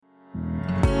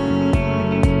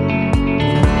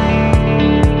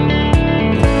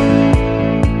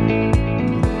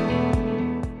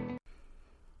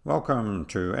Welcome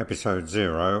to episode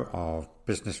 0 of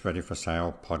Business Ready for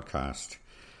Sale podcast.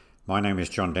 My name is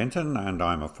John Denton and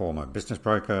I'm a former business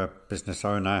broker, business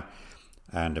owner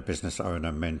and a business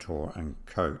owner mentor and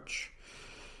coach.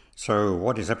 So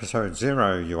what is episode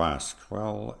 0, you ask?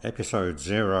 Well, episode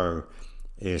 0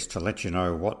 is to let you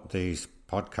know what this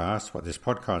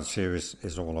podcast series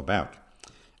is all about,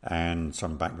 and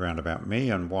some background about me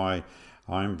and why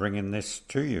I'm bringing this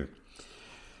to you.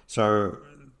 So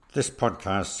this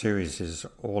podcast series is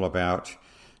all about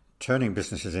turning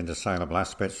businesses into saleable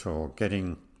assets or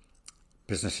getting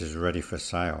businesses ready for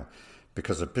sale,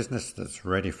 because a business that's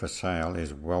ready for sale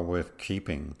is well worth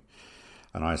keeping.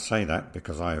 And I say that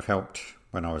because I have helped,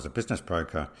 when I was a business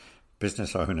broker,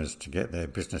 business owners to get their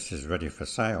businesses ready for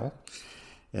sale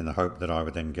in the hope that I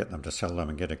would then get them to sell them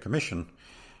and get a commission.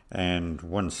 And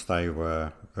once they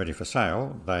were ready for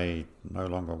sale, they no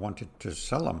longer wanted to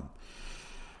sell them.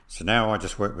 So now I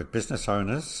just work with business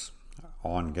owners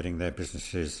on getting their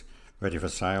businesses ready for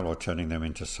sale or turning them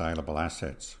into saleable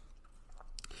assets.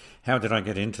 How did I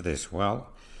get into this?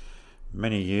 Well,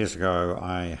 many years ago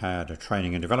I had a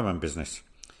training and development business,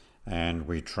 and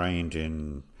we trained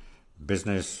in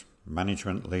business,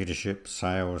 management, leadership,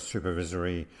 sales,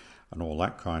 supervisory, and all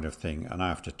that kind of thing. And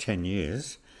after 10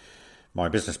 years, my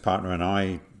business partner and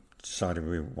I decided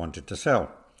we wanted to sell.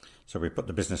 So we put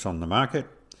the business on the market.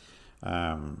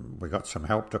 We got some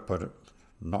help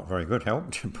not very good help,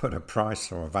 to put a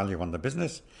price or a value on the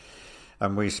business.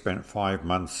 And we spent 5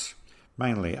 months,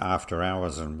 mainly after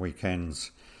hours and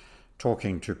weekends,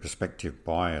 talking to prospective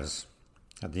buyers.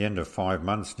 At the end of 5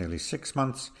 months, nearly 6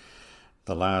 months,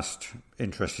 the last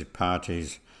interested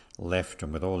parties left,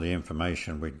 and with all the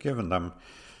information we'd given them,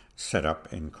 set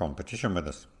up in competition with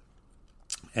us.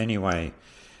 Anyway,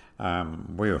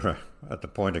 we were at the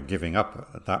point of giving up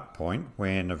at that point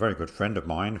when a very good friend of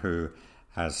mine who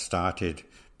has started,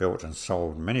 built and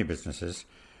sold many businesses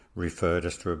referred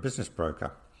us to a business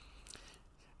broker.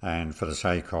 And for the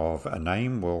sake of a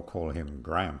name, we'll call him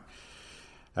Graham.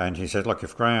 And he said, look,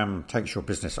 if Graham takes your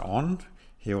business on,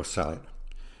 he'll sell it.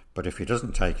 But if he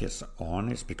doesn't take it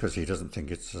on, it's because he doesn't think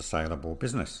it's a saleable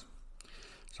business.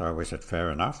 So we said,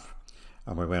 fair enough.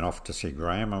 And we went off to see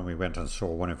Graham, and we went and saw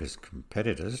one of his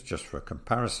competitors just for a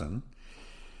comparison.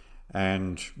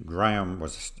 And Graham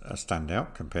was a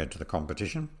standout compared to the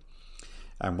competition.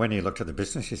 And when he looked at the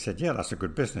business, he said, yeah, that's a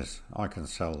good business. I can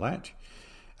sell that.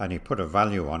 And he put a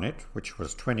value on it, which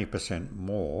was 20%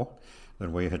 more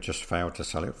than we had just failed to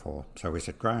sell it for. So we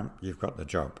said, Graham, you've got the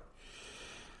job.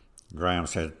 Graham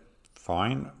said,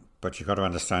 fine. But you've got to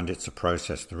understand it's a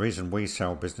process. The reason we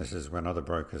sell businesses when other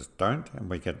brokers don't, and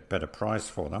we get better price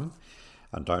for them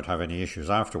and don't have any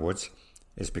issues afterwards,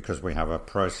 is because we have a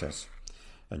process,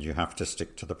 and you have to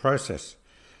stick to the process.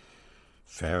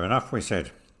 Fair enough, we said.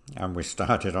 And we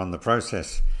started on the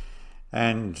process.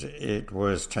 And it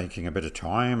was taking a bit of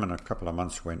time, and a couple of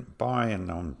months went by,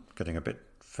 and I'm getting a bit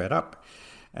fed up,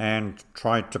 and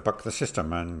tried to buck the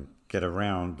system and get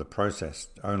around the process,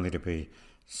 only to be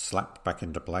slapped back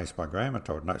into place by Graham and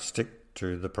told, no, stick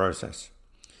to the process.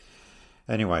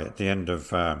 Anyway, at the end of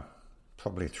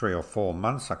probably 3 or 4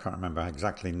 months, I can't remember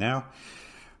exactly now,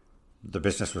 the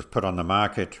business was put on the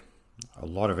market, a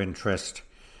lot of interest,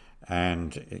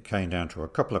 and it came down to a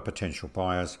couple of potential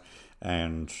buyers,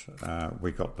 and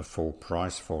we got the full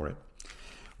price for it.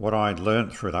 What I'd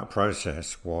learned through that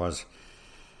process was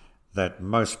that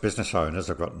most business owners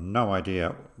have got no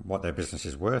idea what their business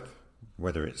is worth,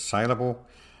 whether it's saleable,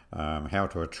 how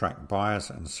to attract buyers,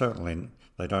 and certainly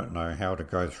they don't know how to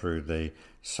go through the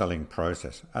selling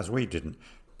process, as we didn't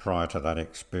prior to that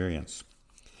experience.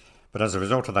 But as a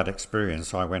result of that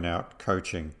experience, I went out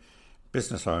coaching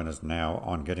business owners now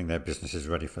on getting their businesses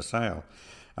ready for sale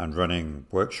and running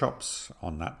workshops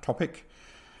on that topic,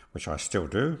 which I still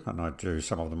do, and I do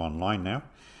some of them online now.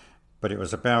 But it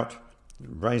was about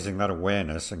raising that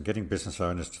awareness and getting business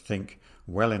owners to think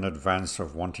well in advance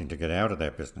of wanting to get out of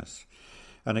their business.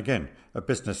 And again, a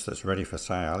business that's ready for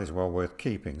sale is well worth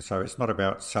keeping. So it's not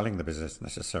about selling the business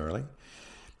necessarily.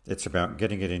 It's about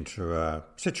getting it into a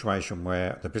situation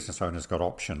where the business owner's got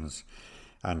options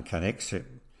and can exit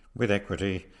with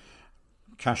equity,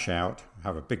 cash out,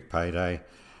 have a big payday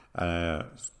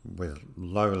with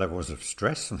low levels of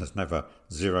stress, and there's never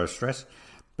zero stress,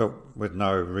 but with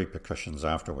no repercussions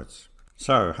afterwards.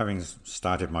 So, having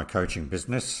started my coaching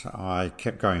business, I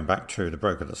kept going back to the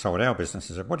broker that sold our business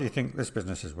and said, what do you think this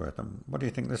business is worth? And what do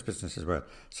you think this business is worth?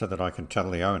 So that I can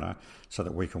tell the owner, so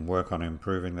that we can work on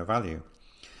improving the value.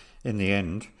 In the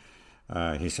end,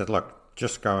 he said, look,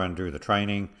 just go and do the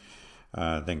training,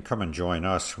 then come and join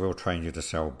us. We'll train you to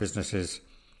sell businesses.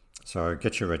 So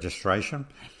get your registration.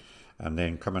 and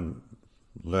then come and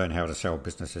learn how to sell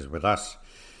businesses with us.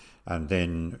 And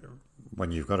then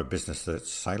when you've got a business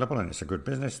that's saleable and it's a good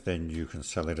business, then you can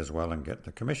sell it as well and get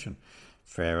the commission.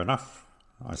 Fair enough,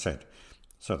 I said.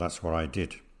 So that's what I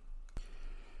did.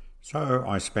 So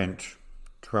I spent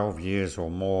 12 years or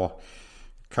more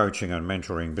coaching and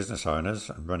mentoring business owners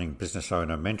and running business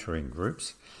owner mentoring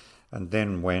groups. And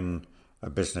then when a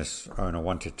business owner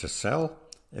wanted to sell,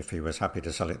 if he was happy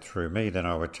to sell it through me, then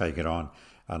I would take it on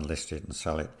and list it and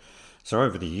sell it. So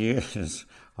over the years,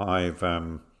 I've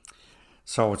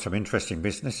sold some interesting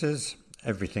businesses,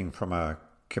 everything from a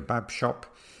kebab shop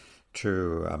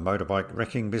to a motorbike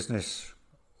wrecking business,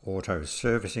 auto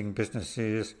servicing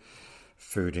businesses,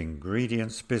 food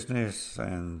ingredients business,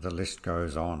 and the list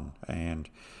goes on. And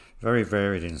very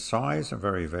varied in size and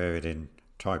very varied in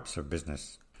types of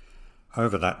business.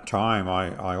 Over that time,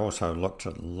 I also looked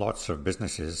at lots of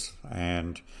businesses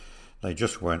and they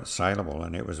just weren't saleable,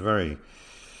 and it was very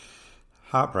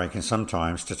heartbreaking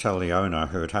sometimes to tell the owner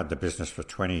who had had the business for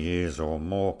 20 years or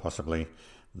more possibly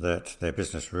that their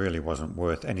business really wasn't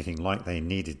worth anything like they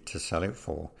needed to sell it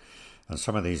for. And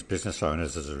some of these business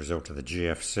owners, as a result of the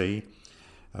GFC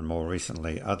and more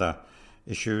recently other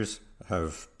issues,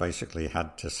 have basically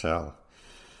had to sell.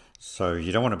 So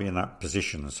you don't want to be in that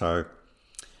position. So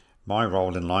my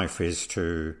role in life is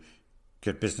to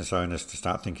get business owners to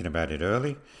start thinking about it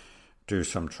early, do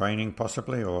some training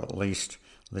possibly, or at least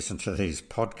listen to these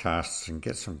podcasts and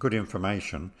get some good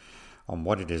information on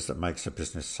what it is that makes a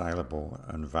business saleable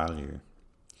and value.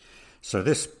 So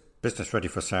this Business Ready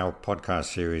for Sale podcast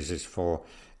series is for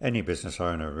any business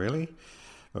owner really,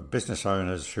 but business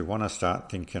owners who want to start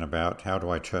thinking about how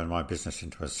do I turn my business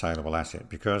into a saleable asset,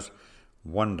 because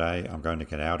one day I'm going to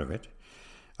get out of it,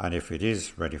 and if it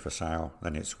is ready for sale,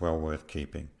 then it's well worth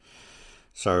keeping.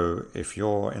 So if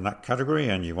you're in that category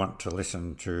and you want to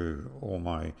listen to all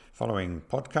my following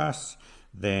podcasts,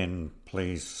 then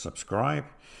please subscribe,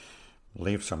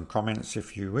 leave some comments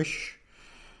if you wish,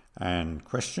 and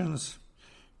questions.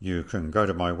 You can go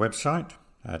to my website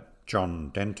at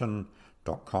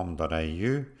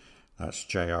johndenton.com.au. That's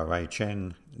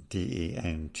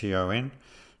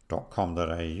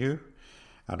JOHNDENTON.com.au.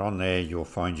 And on there you'll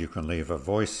find you can leave a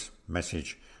voice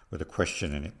message with a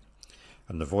question in it.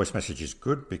 And the voice message is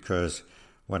good because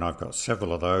when I've got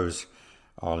several of those,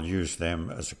 I'll use them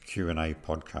as a Q&A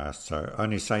podcast. So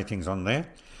only say things on there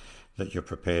that you're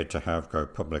prepared to have go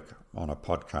public on a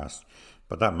podcast.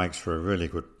 But that makes for a really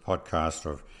good podcast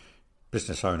of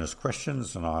business owners'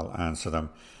 questions, and I'll answer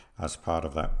them as part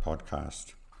of that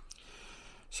podcast.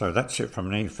 So that's it from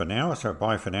me for now. So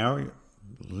bye for now.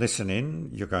 Listen in.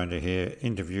 You're going to hear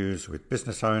interviews with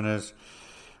business owners,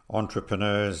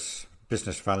 entrepreneurs,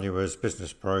 business valuers,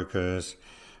 business brokers,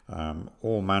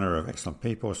 all manner of excellent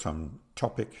people, some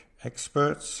topic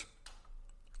experts.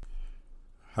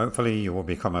 Hopefully you will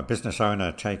become a business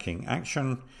owner taking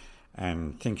action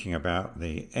and thinking about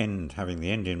the end, having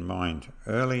the end in mind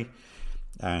early,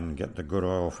 and get the good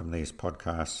oil from these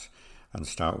podcasts and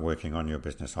start working on your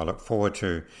business. I look forward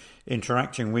to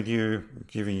interacting with you,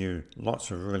 giving you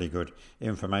lots of really good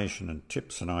information and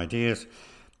tips and ideas.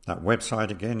 That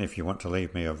website again, if you want to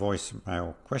leave me a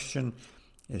voicemail question,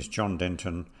 is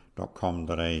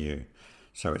johndenton.com.au.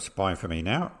 So it's bye for me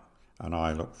now, and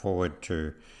I look forward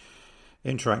to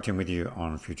interacting with you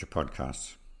on future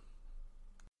podcasts.